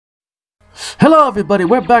Hello everybody,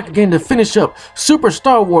 we're back again to finish up Super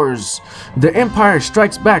Star Wars: The Empire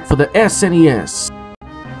Strikes Back for the SNES.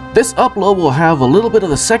 This upload will have a little bit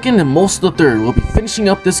of the second and most of the third. We'll be finishing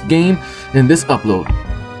up this game in this upload.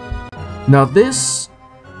 Now this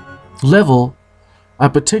level I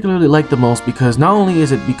particularly like the most because not only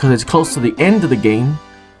is it because it's close to the end of the game,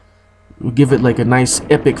 we'll give it like a nice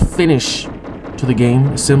epic finish to the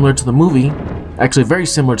game, similar to the movie. Actually very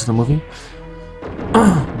similar to the movie.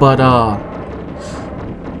 But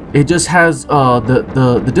it just has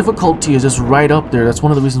the difficulty is just right up there. That's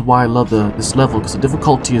one of the reasons why I love this level, because the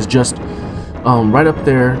difficulty is just right up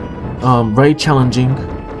there, very challenging,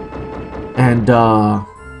 and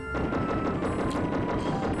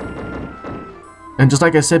just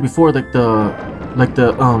like I said before, this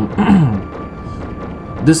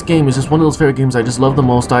game is just one of those favorite games I just love the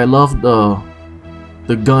most. I love the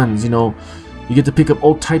guns. You know, you get to pick up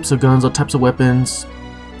all types of guns, all types of weapons.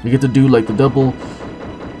 You get to do like the double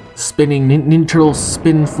spinning Ninja Turtle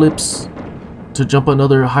spin flips to jump on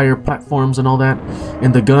other higher platforms and all that.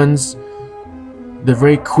 And the guns, they're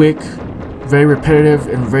very quick, very repetitive,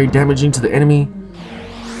 and very damaging to the enemy.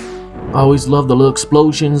 I always love the little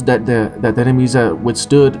explosions that the enemies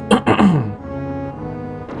withstood.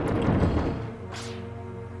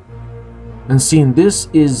 And seeing this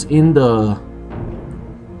is in the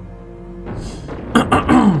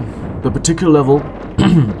particular level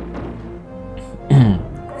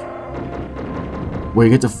where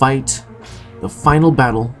you get to fight the final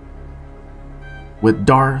battle with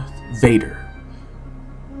Darth Vader.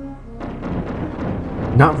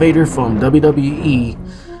 Not Vader from WWE,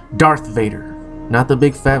 Darth Vader. Not the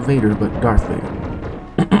big fat Vader, but Darth Vader.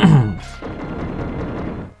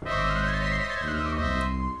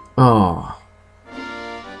 Oh.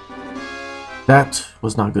 That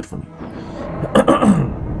was not good for me.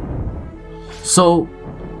 So,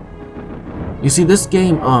 you see, this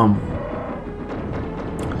game,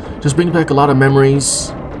 just brings back a lot of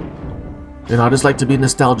memories. And I just like to be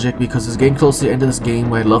nostalgic because it's getting close to the end of this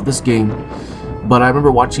game. I love this game. But I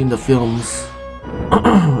remember watching the films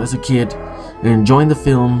as a kid and enjoying the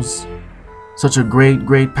films. Such a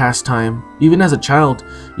great pastime. Even as a child,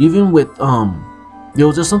 even with, there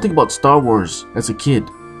was just something about Star Wars as a kid.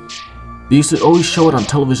 They used to always show it on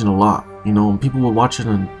television a lot. You know, and people would watch it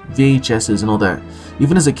on VHSs and all that.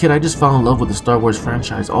 Even as a kid, I just fell in love with the Star Wars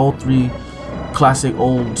franchise. All three classic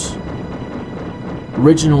old,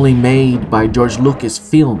 originally made by George Lucas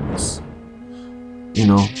films. You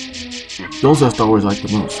know, those are Star Wars I like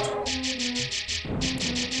the most.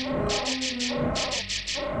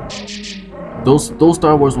 Those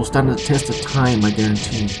Star Wars will stand the test of time, I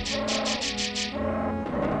guarantee.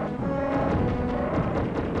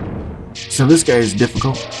 So this guy is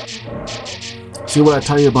difficult. See what I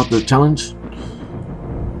tell you about the challenge?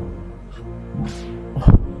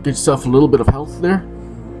 Get yourself a little bit of health there.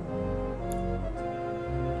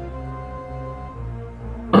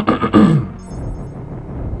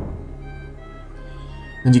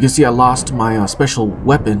 And you can see I lost my special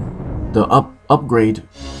weapon, the upgrade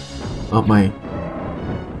of my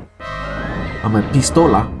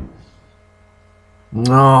pistola.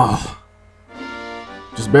 No,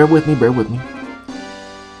 just bear with me.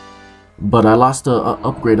 But I lost the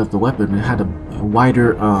upgrade of the weapon. It had a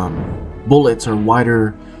wider bullets or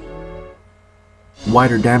wider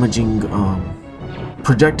damaging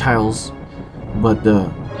projectiles. But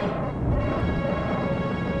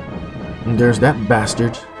and there's that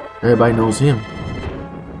bastard. Everybody knows him.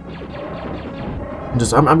 I'm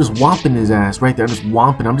just whomping his ass right there. I'm just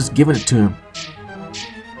whomping. I'm just giving it to him.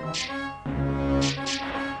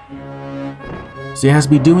 So he has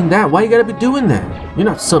to be doing that. Why you gotta be doing that? You're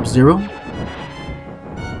not Sub-Zero.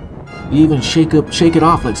 You even shake it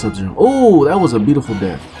off like Sub-Zero. Oh, that was a beautiful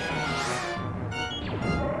death.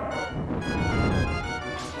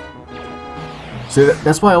 So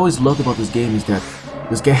that's why I always loved about this game, is that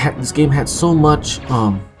this game had so much.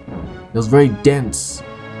 It was very dense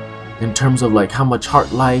in terms of like how much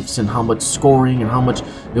heart lives and how much scoring and how much.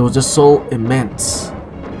 It was just so immense.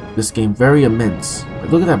 This game, very immense.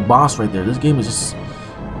 Like, look at that boss right there. This game is just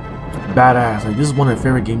badass. Like, this is one of my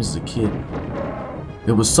favorite games as a kid.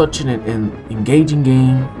 It was such an engaging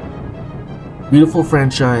game, beautiful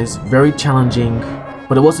franchise, very challenging,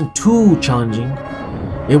 but it wasn't too challenging.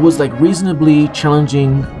 It was like reasonably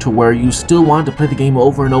challenging to where you still wanted to play the game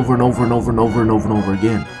over and over and over and over and over and over and over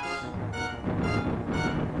again.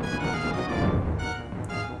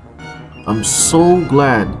 I'm so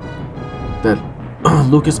glad that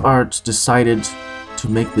LucasArts decided to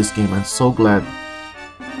make this game. I'm so glad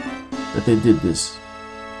that they did this.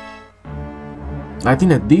 I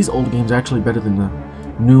think that these old games are actually better than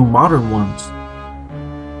new modern ones.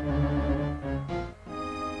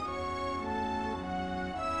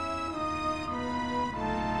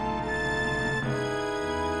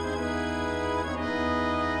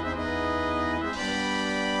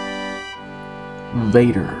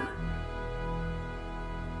 Vader.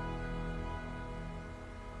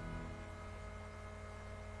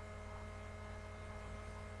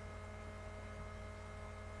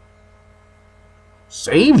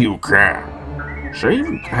 Save you can. Save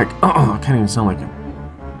you can. I can't even sound like him.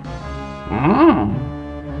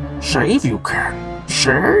 Save you can.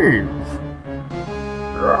 Save.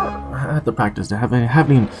 I have to practice that.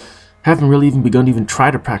 Haven't really even begun to even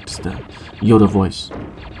try to practice the Yoda voice.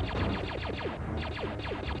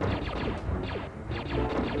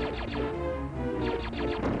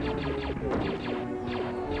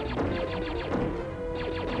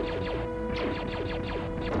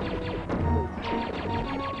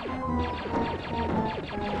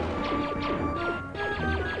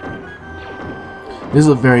 This is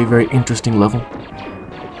a very, very interesting level.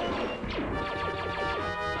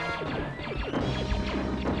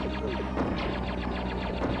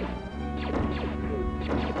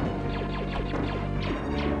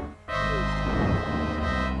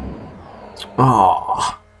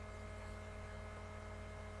 Oh.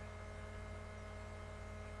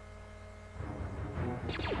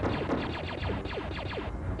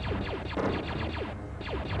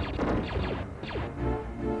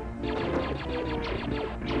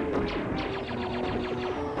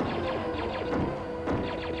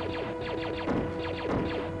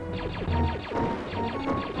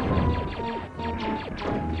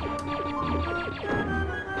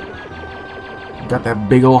 Got that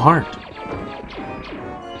big old heart.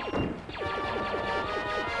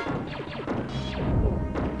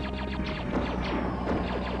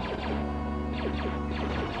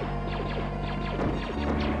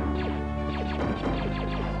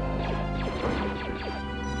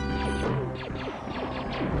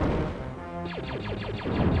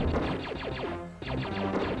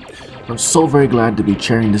 I'm so very glad to be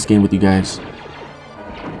sharing this game with you guys.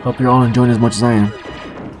 Hope you're all enjoying it as much as I am.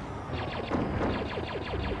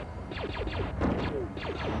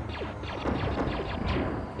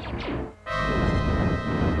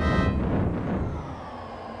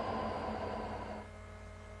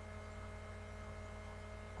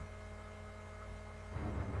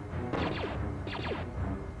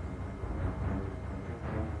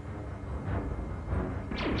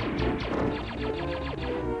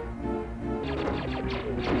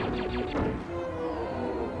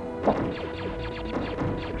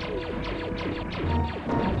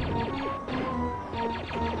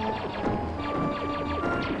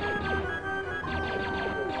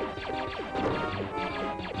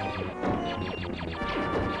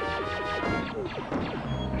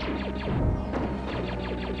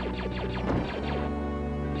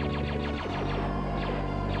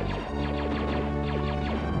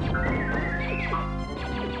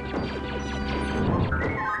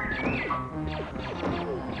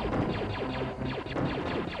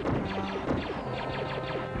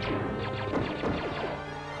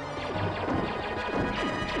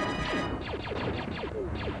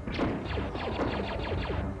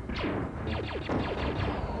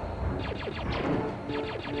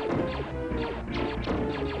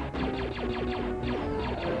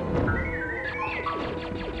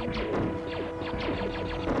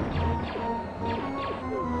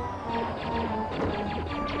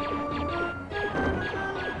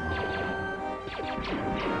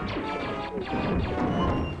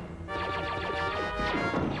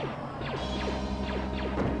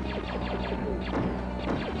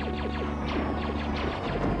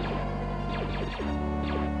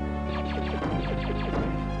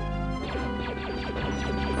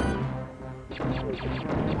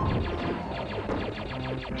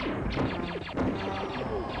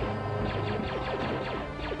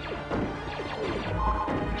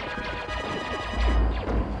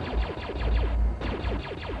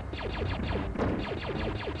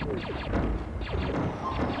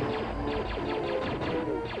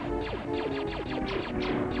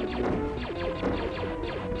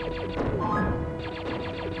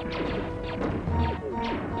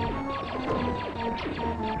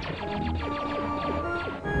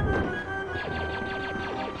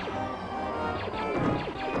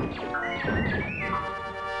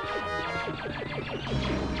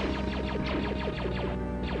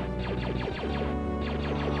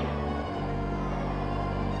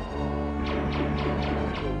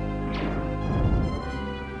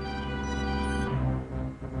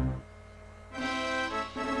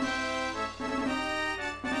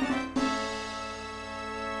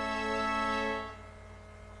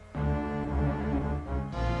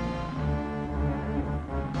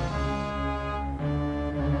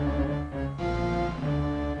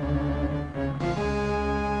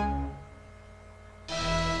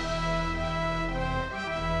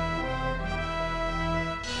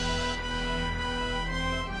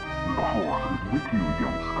 Force is with you,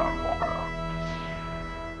 young Skywalker.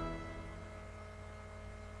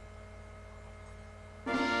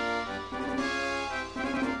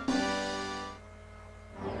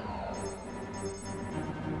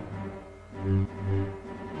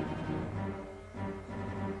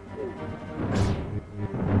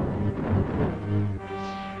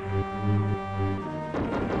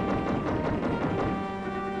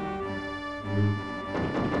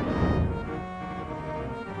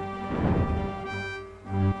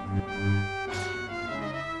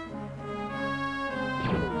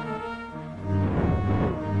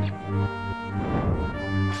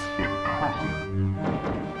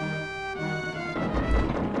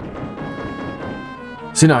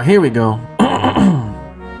 See, now here we go.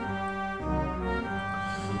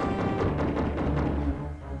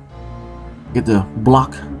 Get the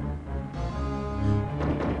block.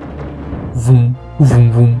 Vroom,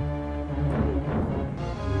 vroom, vroom.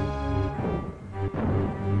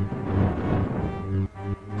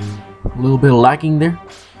 A little bit of lacking there.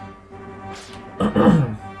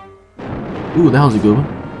 Ooh, that was a good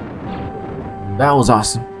one. That was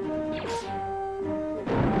awesome.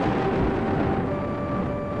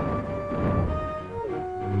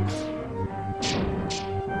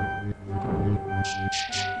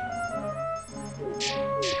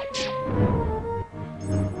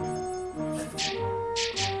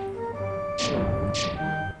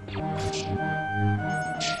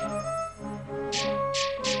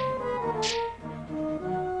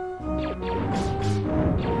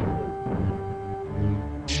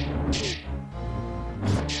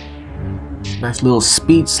 Nice little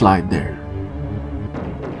speed slide there.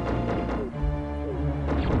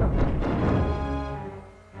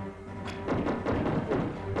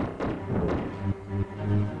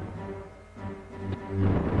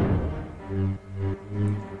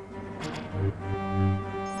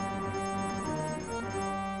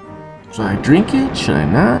 Should I drink it? Should I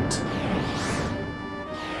not?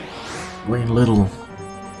 Great little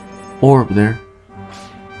orb there.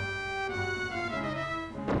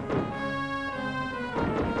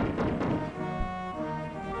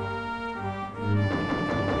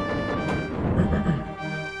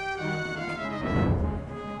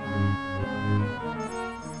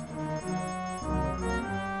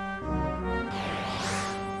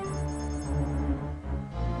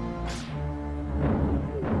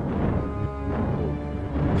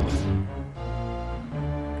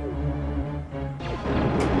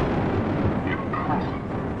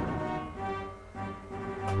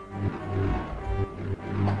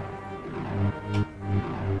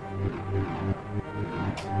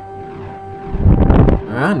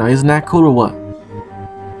 Now isn't that cool or what? The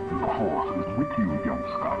Force is with you, young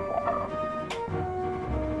Skywalker.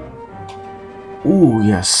 Ooh,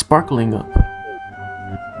 yeah, sparkling up.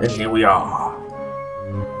 And here we are.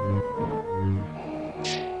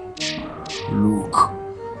 Luke.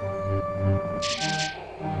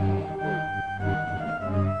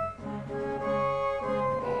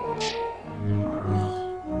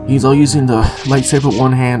 He's all using the lightsaber with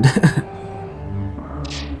one hand.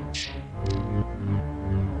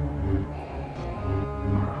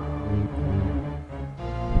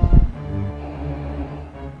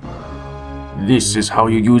 This is how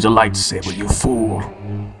you use a lightsaber, you fool.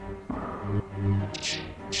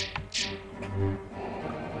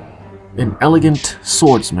 An elegant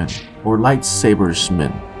swordsman or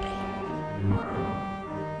lightsabersman.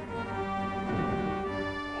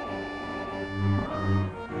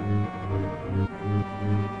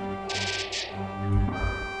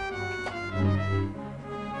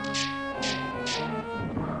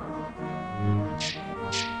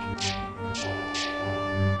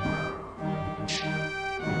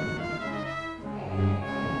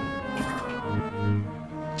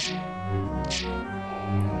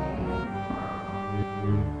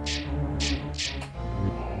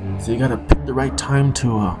 So you gotta pick the right time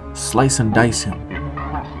to slice and dice him.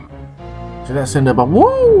 So that's in about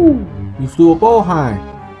woo! You flew up all high.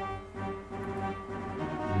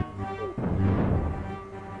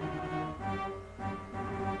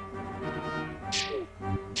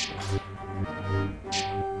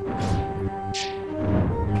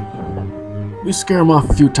 You scare him off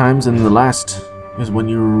a few times, and the last is when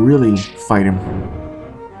you really fight him.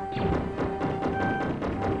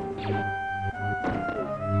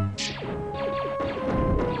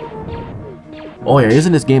 Oh yeah,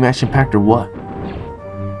 isn't this game action-packed or what?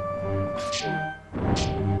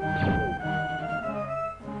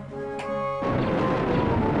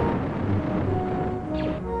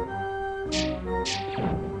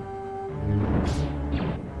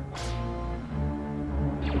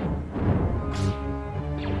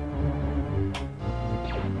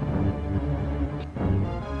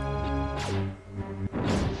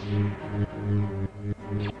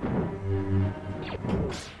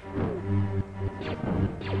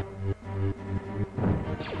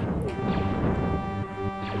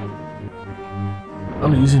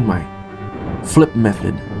 I'm using my flip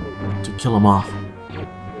method to kill him off.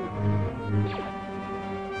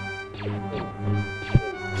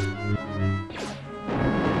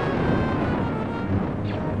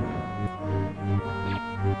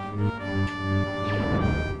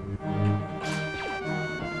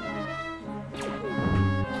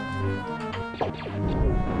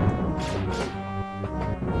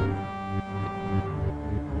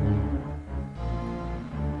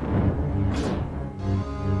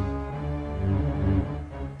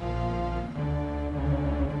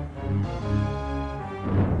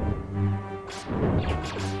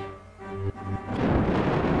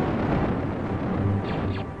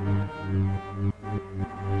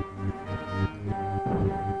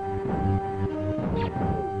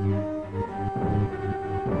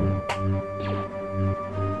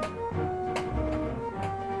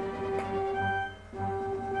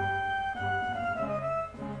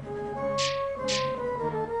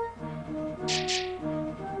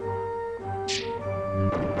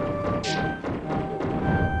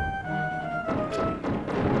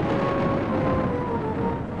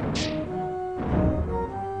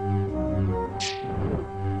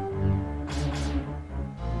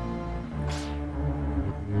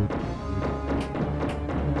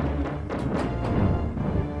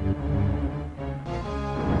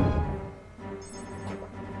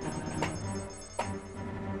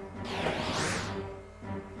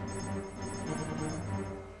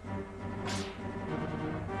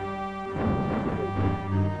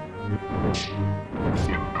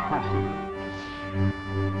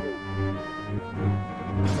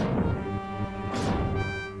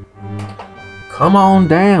 Come on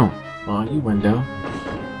down. Oh, you went down.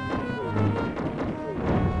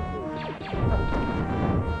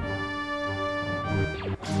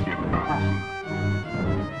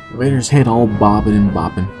 Raider's head all bobbing and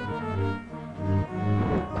bopping.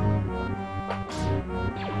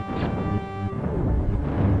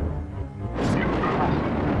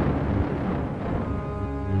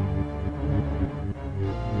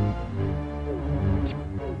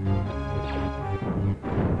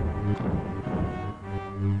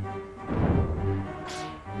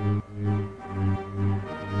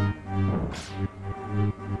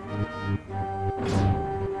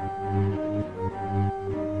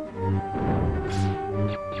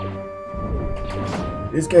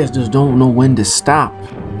 These guys just don't know when to stop.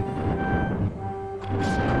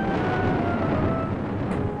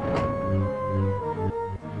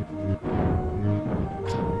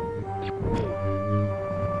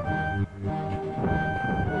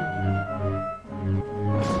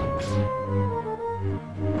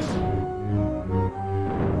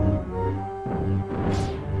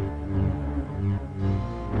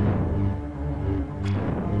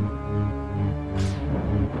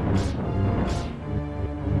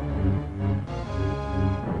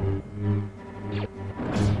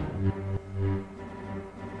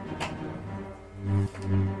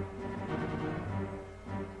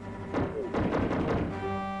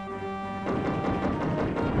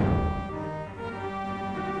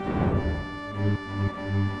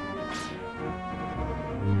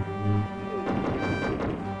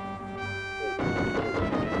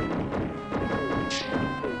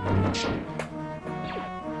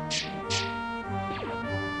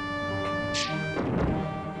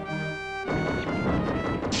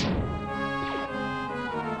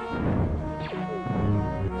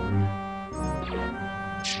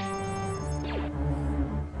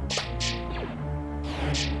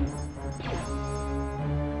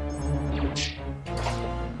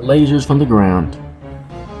 Lasers from the ground.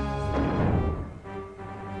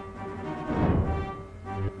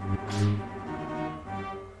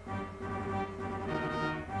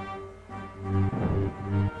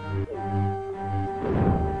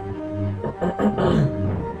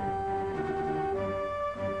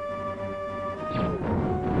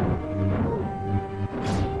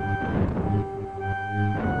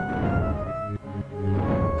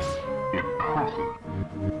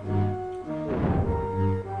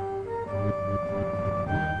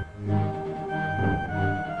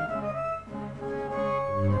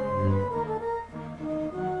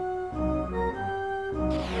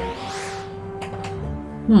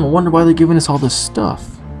 I wonder why they're giving us all this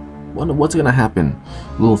stuff. Wonder what's gonna happen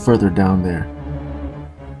a little further down there.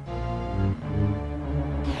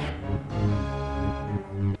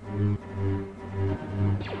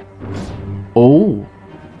 Oh.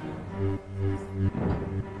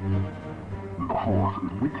 The Force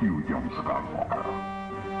is with you, young Skywalker.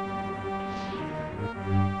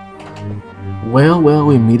 Well,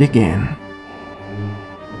 we meet again.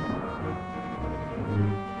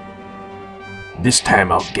 This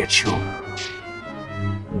time I'll get you.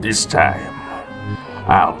 This time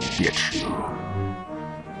I'll get you.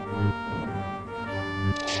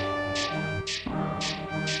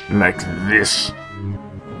 Like this.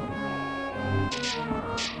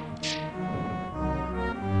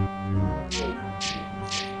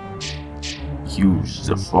 Use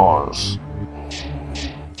the force.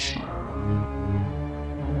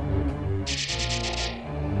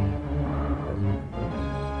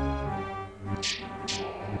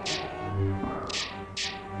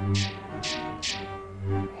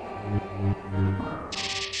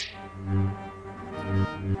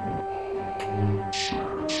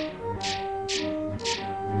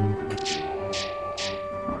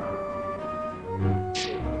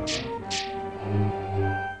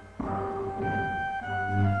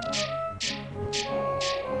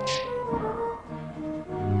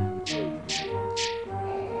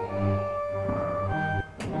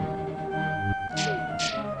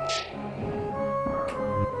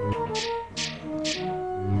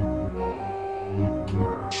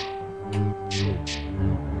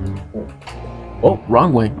 Oh,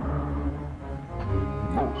 wrong way.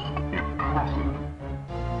 Most impressive.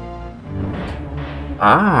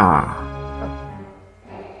 Ah.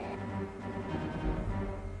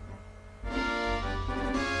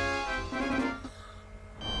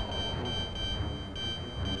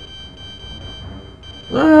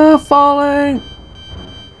 Falling.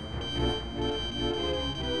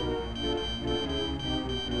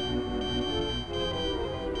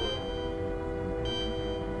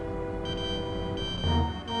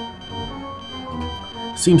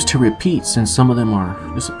 Seems to repeat since some of them are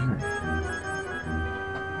disappearing.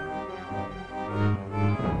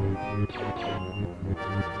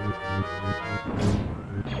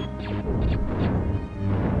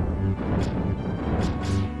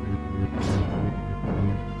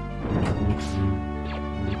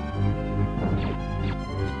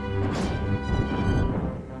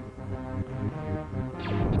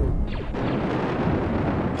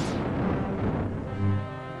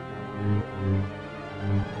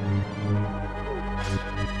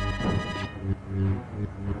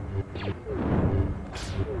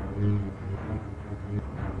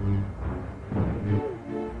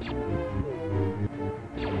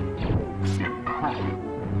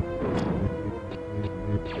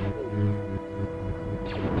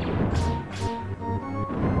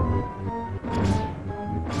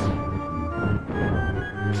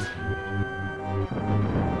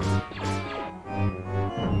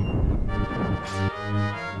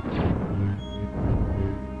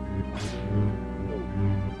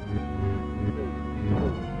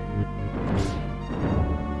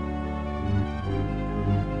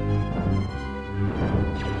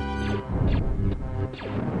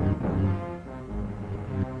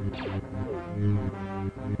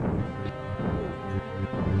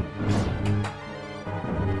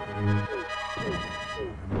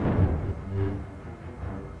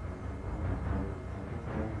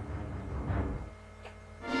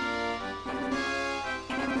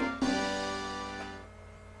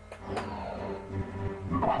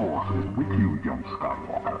 The Force is with you, young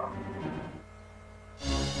Skywalker.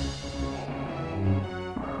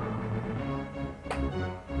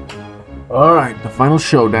 Alright, the final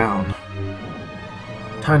showdown.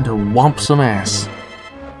 Time to whomp some ass.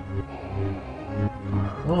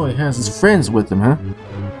 Oh, he has his friends with him, huh?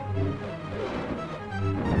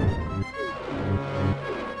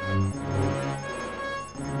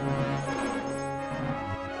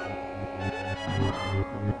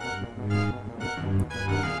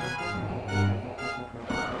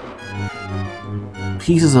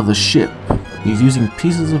 Pieces of the ship. He's using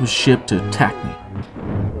pieces of a ship to attack me.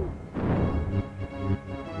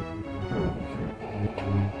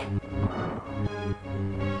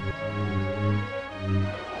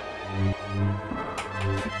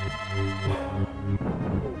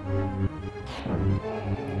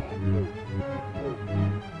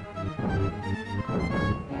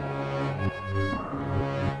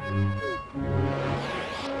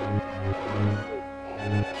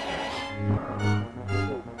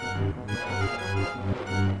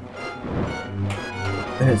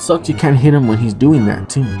 And it sucks you can't hit him when he's doing that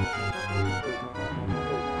too.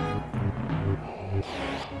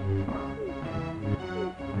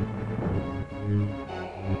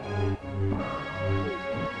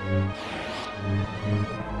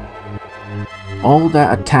 All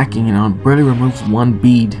that attacking and barely removes one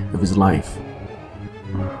bead of his life.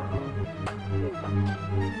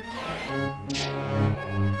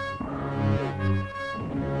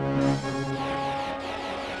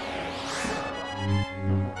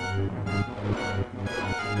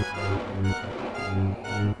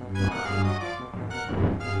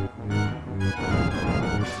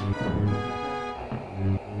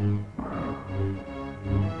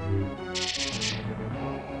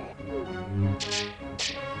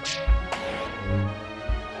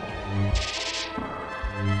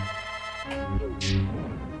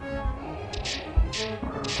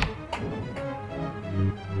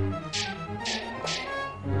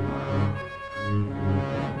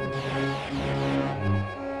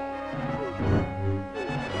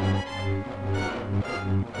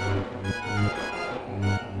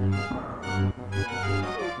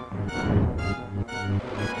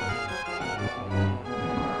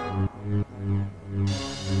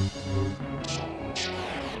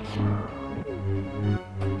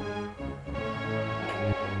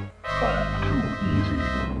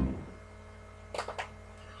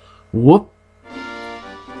 Whoop.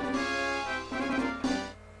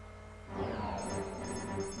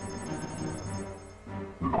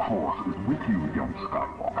 The Force is with you, young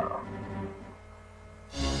Skywalker.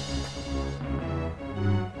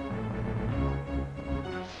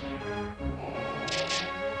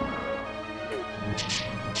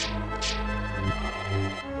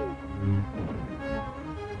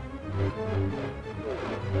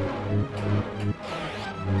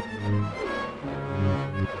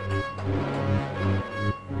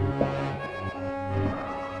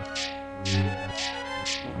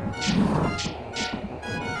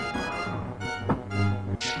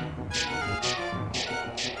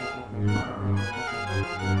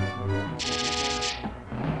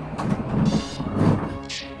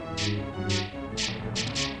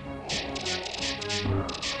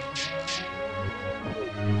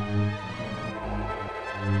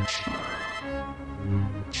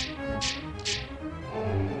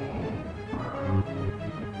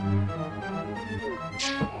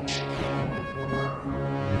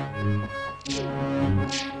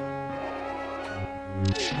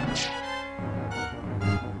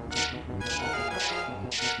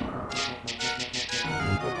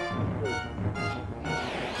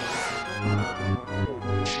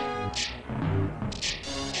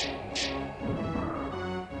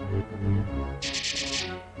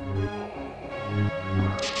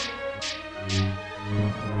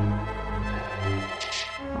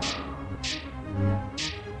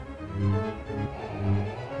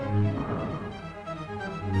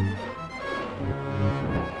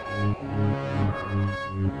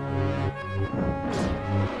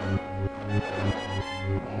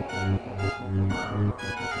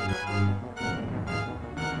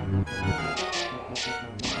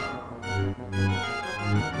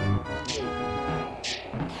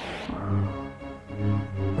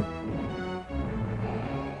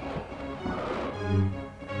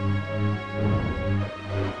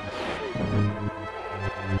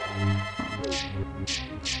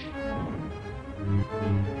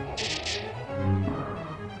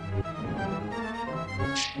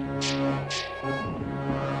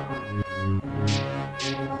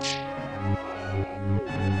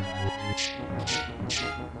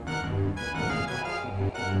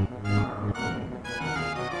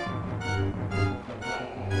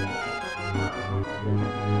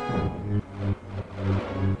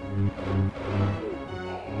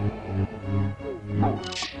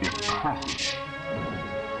 Most impressive.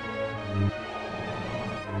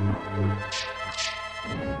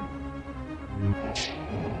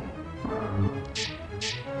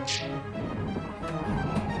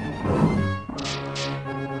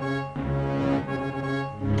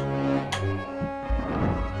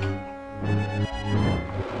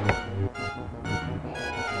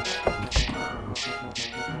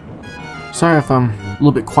 Sorry if I'm a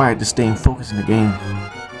little bit quiet, just staying focused in the game.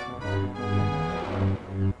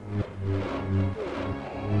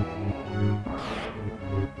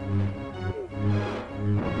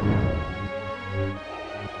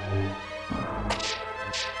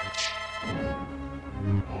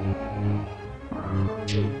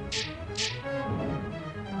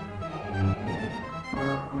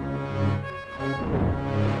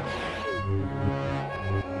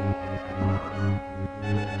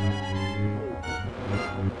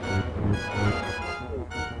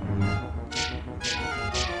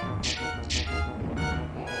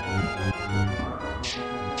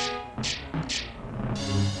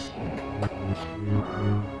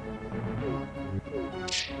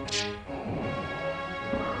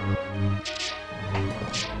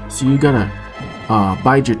 So you gotta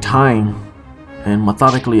bide your time and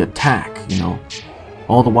methodically attack, you know,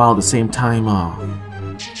 all the while at the same time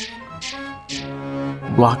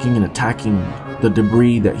blocking and attacking the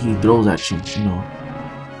debris that he throws at you, you know.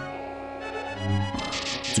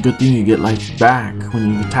 It's a good thing you get life back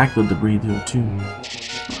when you attack the debris though too.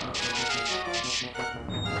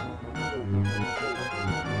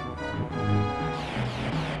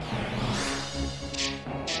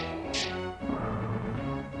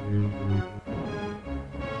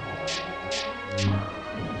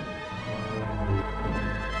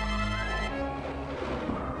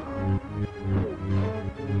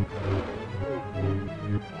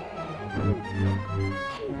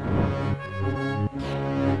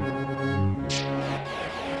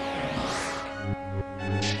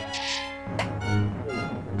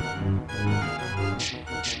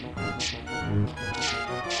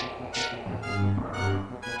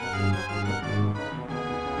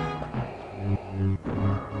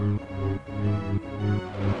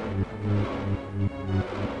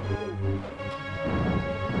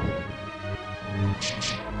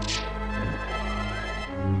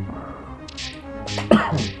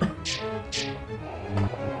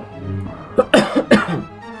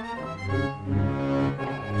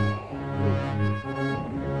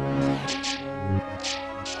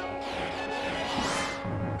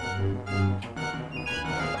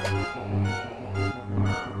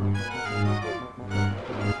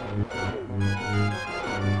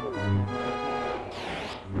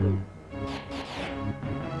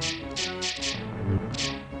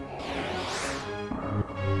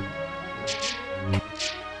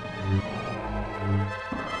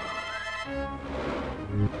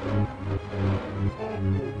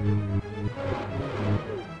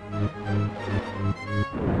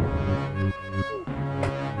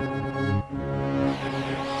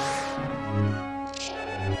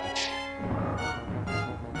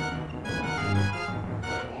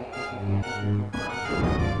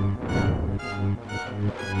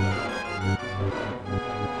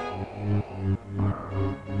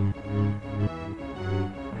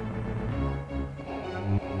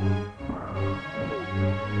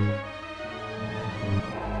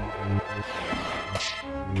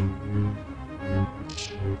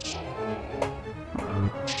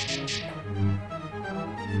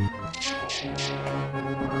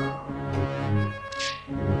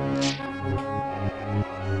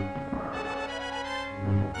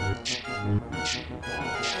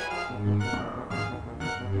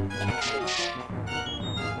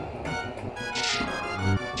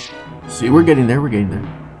 See, we're getting there, we're getting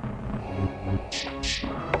there.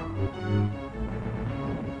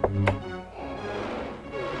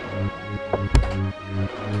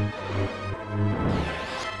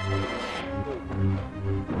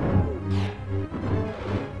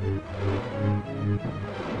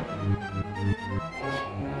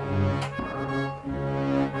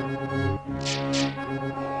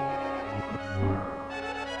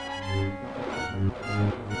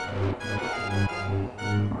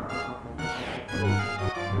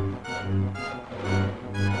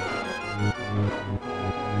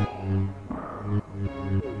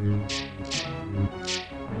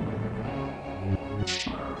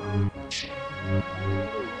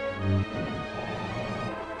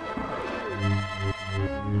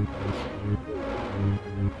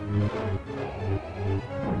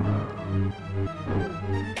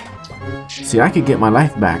 See, I could get my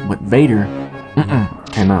life back, but Vader,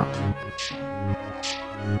 cannot.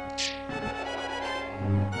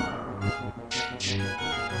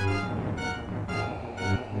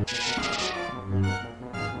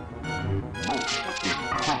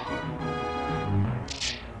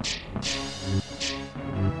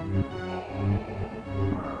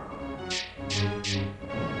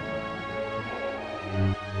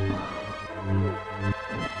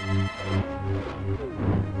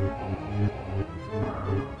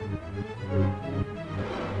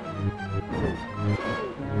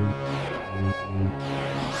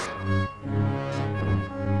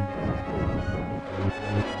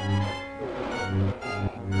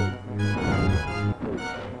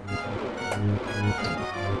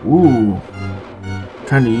 Ooh,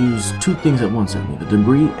 trying to use two things at once at me. The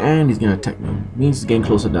debris and he's gonna attack me. Means he's getting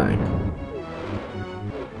close to dying.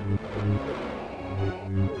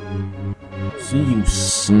 See, you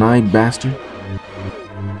snide bastard.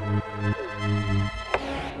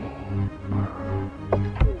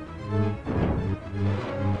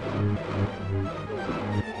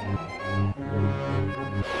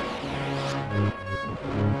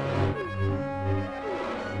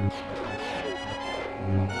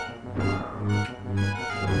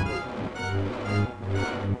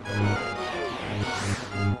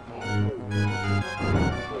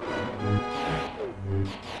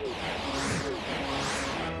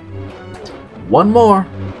 One more.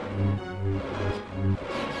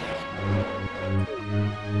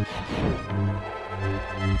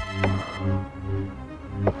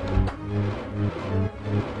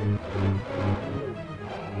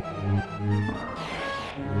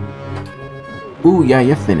 Ooh, yeah,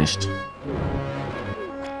 you're finished.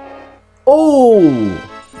 Oh!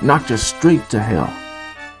 Knocked her straight to hell.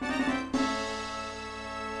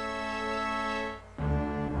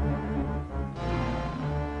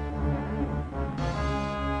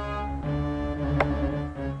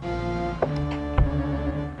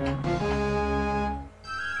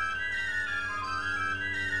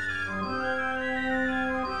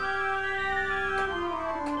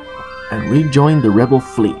 And rejoin the rebel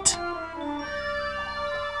fleet.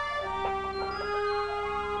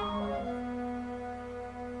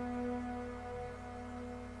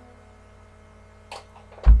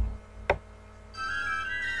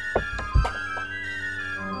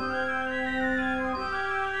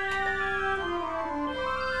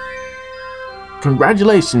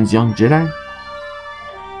 Congratulations, young Jedi.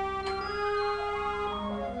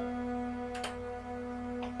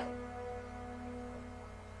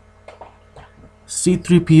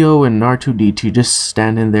 C-3PO and R2-D2 just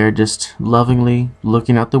standing there, just lovingly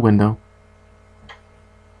looking out the window.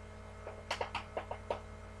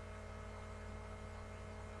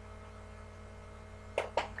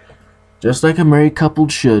 Just like a married couple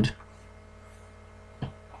should.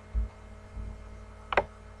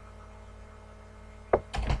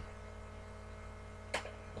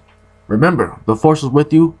 Remember, the Force is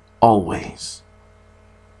with you always.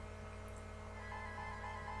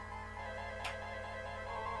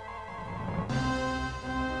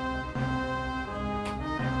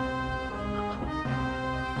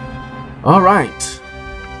 All right.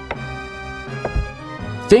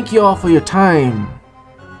 Thank you all for your time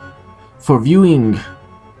for viewing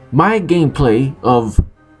my gameplay of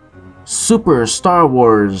Super Star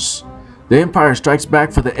Wars: The Empire Strikes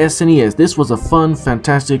Back for the SNES. This was a fun,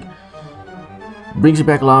 fantastic, brings you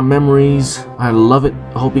back a lot of memories. I love it.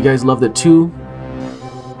 I hope you guys loved it too.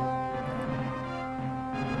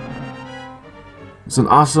 It's an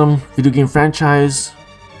awesome video game franchise,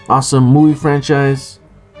 awesome movie franchise.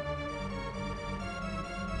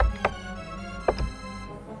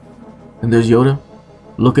 And there's Yoda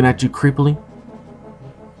looking at you creepily.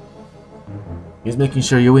 He's making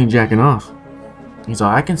sure you ain't jacking off. He's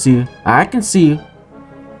all, I can see you. I can see you.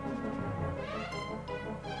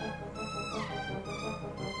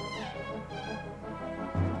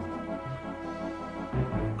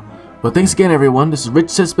 But thanks again, everyone. This is Rich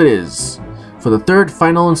Cispides for the third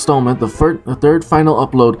final installment, the third final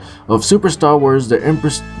upload of Super Star Wars: The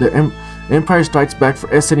Empire Strikes Back for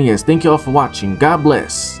SNES. Thank you all for watching. God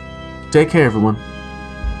bless. Take care, everyone.